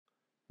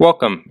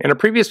Welcome. In a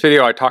previous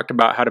video I talked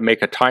about how to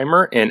make a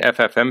timer in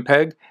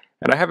FFmpeg,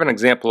 and I have an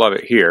example of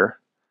it here.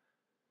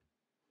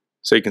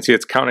 So you can see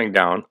it's counting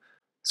down.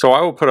 So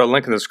I will put a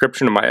link in the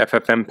description to my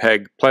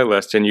FFmpeg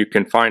playlist and you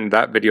can find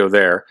that video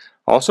there.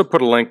 I'll also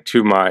put a link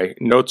to my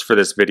notes for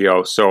this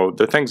video, so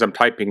the things I'm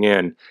typing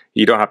in,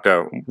 you don't have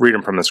to read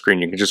them from the screen.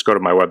 You can just go to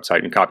my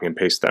website and copy and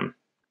paste them.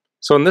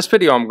 So in this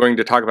video I'm going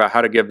to talk about how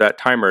to give that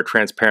timer a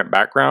transparent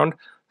background.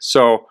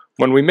 So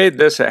when we made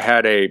this, it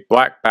had a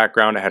black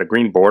background, it had a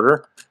green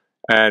border.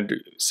 And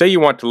say you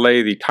want to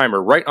lay the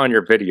timer right on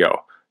your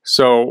video.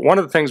 So one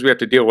of the things we have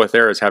to deal with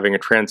there is having a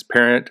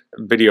transparent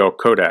video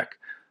codec.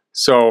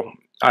 So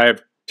I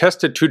have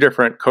tested two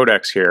different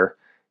codecs here,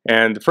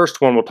 and the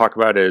first one we'll talk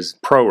about is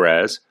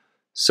ProRes.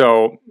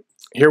 So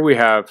here we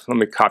have, let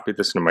me copy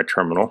this into my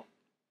terminal.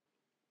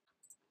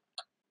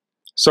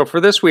 So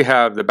for this we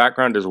have the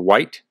background is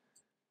white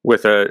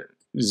with a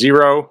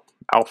 0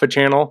 alpha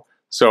channel,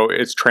 so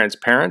it's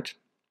transparent.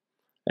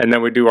 And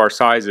then we do our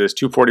size is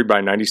 240 by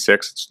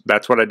 96.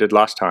 That's what I did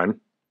last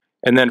time.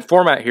 And then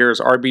format here is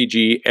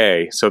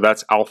RGBA, so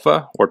that's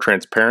alpha or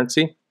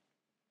transparency.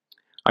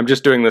 I'm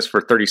just doing this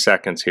for 30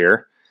 seconds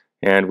here.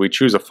 And we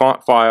choose a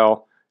font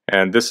file,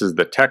 and this is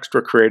the text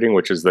we're creating,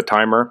 which is the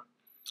timer.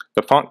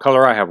 The font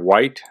color I have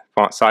white,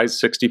 font size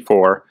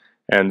 64,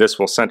 and this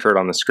will center it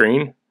on the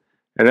screen.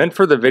 And then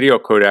for the video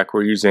codec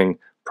we're using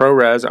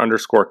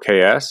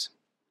ProRes_KS,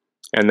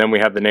 and then we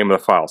have the name of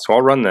the file. So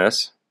I'll run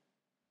this.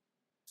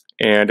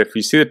 And if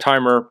you see the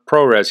timer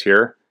ProRes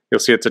here, you'll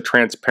see it's a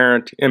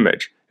transparent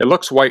image. It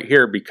looks white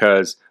here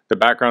because the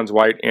background's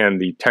white and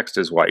the text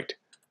is white.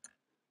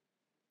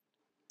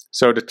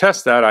 So to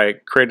test that, I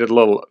created a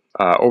little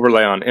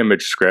overlay on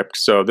image script.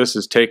 So this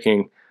is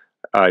taking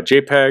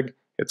JPEG,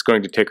 it's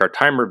going to take our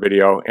timer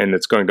video, and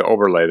it's going to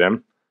overlay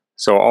them.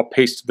 So I'll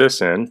paste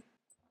this in.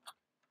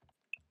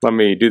 Let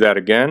me do that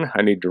again.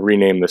 I need to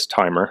rename this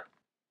timer.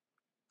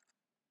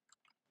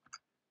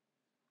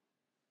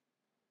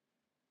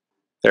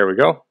 There we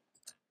go.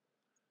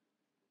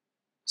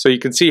 So you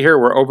can see here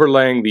we're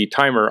overlaying the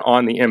timer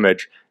on the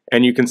image,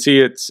 and you can see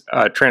it's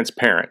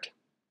transparent.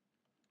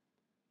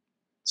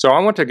 So I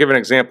want to give an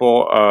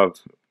example of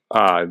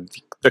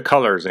the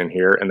colors in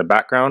here in the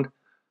background.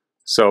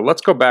 So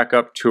let's go back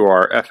up to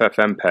our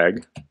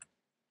FFmpeg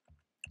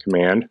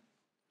command.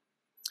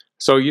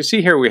 So you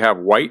see here we have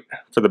white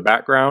for the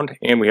background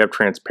and we have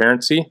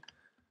transparency.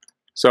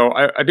 So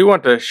I do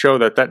want to show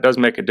that that does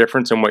make a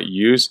difference in what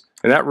you use,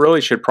 and that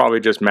really should probably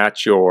just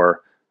match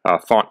your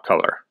font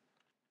color.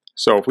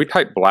 So if we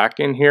type black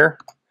in here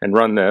and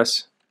run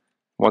this,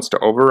 it wants to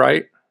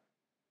overwrite,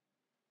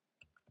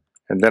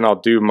 and then I'll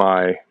do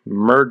my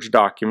merge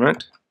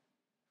document.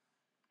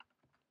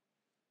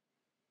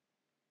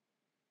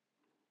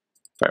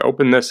 If I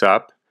open this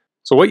up,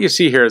 so what you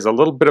see here is a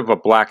little bit of a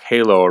black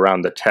halo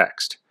around the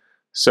text.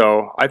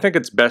 So I think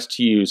it's best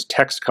to use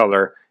text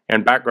color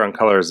and background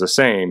color is the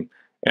same,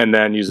 and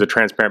then use the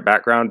transparent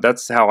background.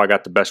 That's how I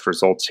got the best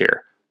results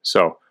here.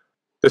 So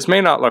this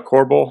may not look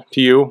horrible to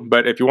you,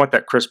 but if you want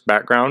that crisp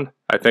background,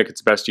 I think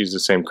it's best to use the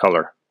same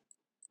color.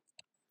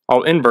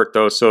 I'll invert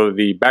those so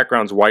the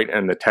background's white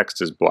and the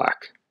text is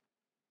black.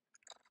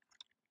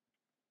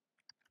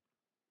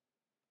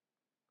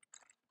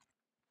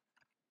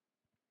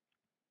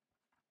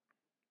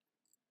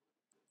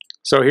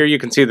 So here you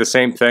can see the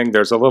same thing.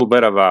 There's a little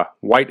bit of a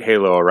white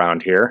halo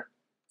around here.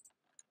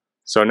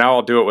 So now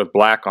I'll do it with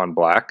black on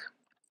black.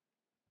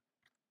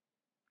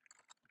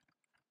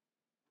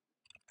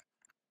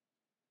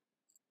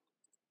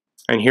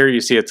 And here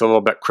you see it's a little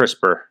bit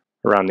crisper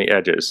around the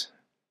edges.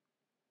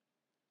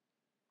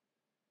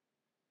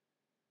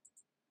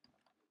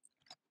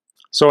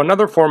 So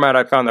another format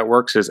I found that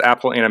works is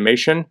Apple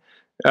Animation.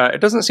 It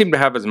doesn't seem to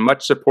have as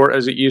much support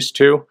as it used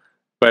to,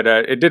 but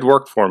it did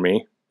work for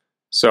me.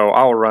 So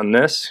I'll run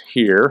this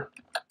here.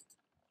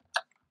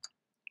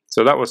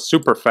 So that was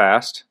super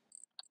fast.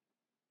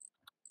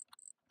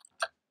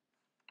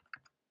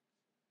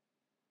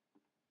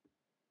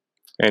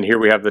 And here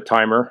we have the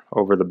timer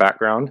over the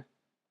background.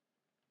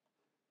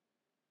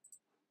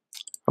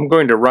 I'm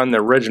going to run the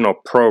original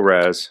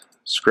ProRes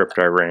script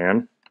I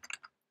ran.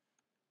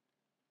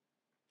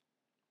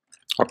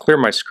 I'll clear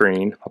my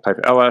screen. I'll type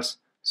ls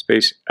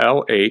space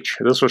LH.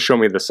 This will show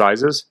me the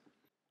sizes.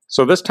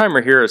 So this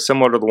timer here is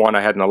similar to the one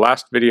I had in the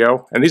last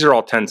video, and these are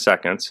all 10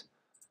 seconds.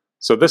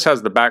 So this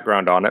has the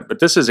background on it, but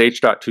this is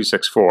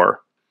H.264.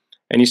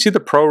 And you see the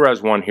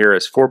ProRes one here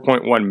is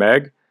 4.1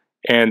 meg,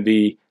 and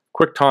the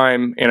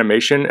QuickTime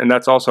animation, and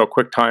that's also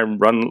QuickTime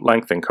run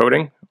length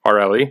encoding,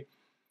 RLE.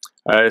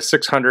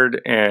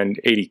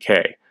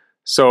 680K.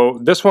 So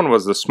this one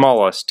was the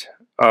smallest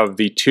of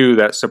the two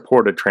that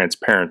supported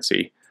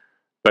transparency.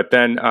 But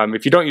then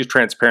if you don't use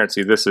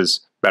transparency, this is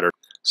better.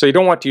 So you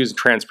don't want to use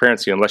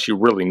transparency unless you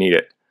really need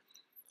it.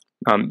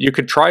 You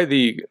could try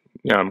the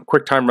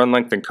QuickTime run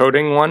length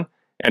encoding one,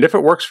 and if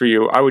it works for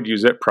you, I would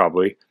use it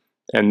probably.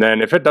 And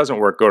then if it doesn't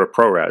work, go to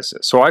ProRes.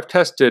 So I've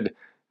tested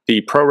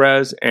the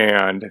ProRes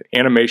and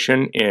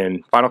animation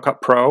in Final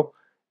Cut Pro,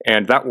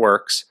 and that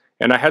works.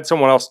 And I had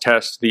someone else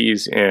test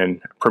these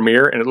in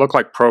Premiere, and it looked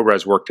like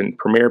ProRes worked in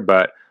Premiere,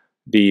 but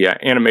the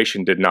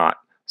animation did not.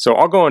 So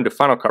I'll go into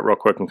Final Cut real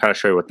quick and kind of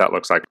show you what that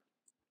looks like.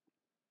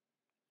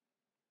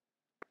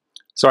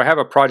 So I have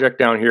a project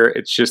down here.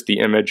 It's just the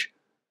image.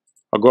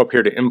 I'll go up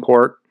here to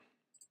Import,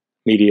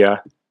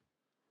 Media.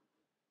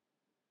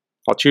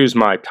 I'll choose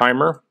my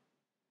timer.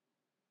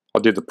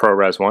 I'll do the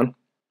ProRes one.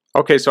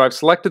 Okay, so I've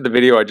selected the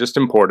video I just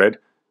imported.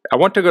 I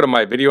want to go to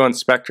my video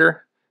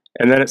inspector,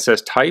 and then it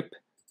says type.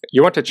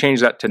 You want to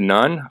change that to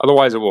none,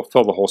 otherwise it will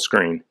fill the whole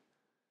screen.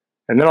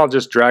 And then I'll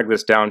just drag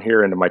this down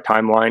here into my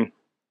timeline,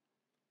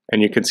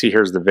 and you can see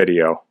here's the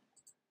video.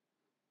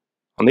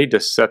 I'll need to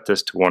set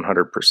this to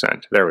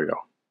 100%. There we go.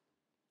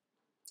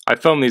 I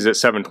filmed these at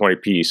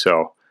 720p,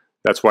 so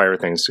that's why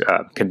everything's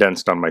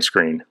condensed on my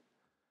screen.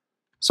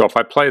 So if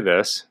I play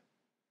this,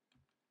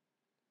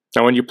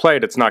 now when you play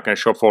it, it's not going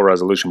to show full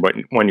resolution, but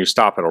when you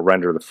stop, it'll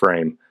render the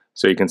frame.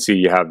 So you can see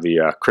you have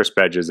the crisp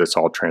edges, it's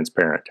all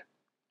transparent.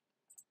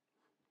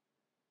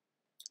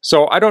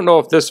 So I don't know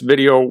if this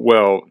video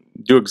will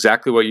do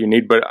exactly what you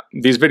need, but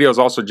these videos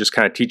also just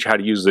kind of teach how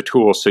to use the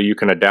tools so you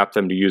can adapt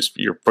them to use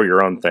for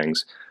your own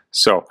things.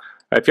 So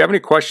if you have any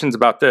questions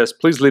about this,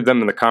 please leave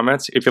them in the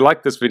comments. If you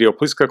like this video,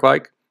 please click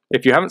like.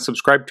 If you haven't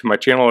subscribed to my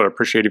channel, I'd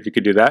appreciate it if you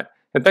could do that.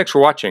 And thanks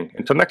for watching.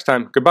 Until next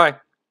time,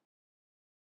 goodbye.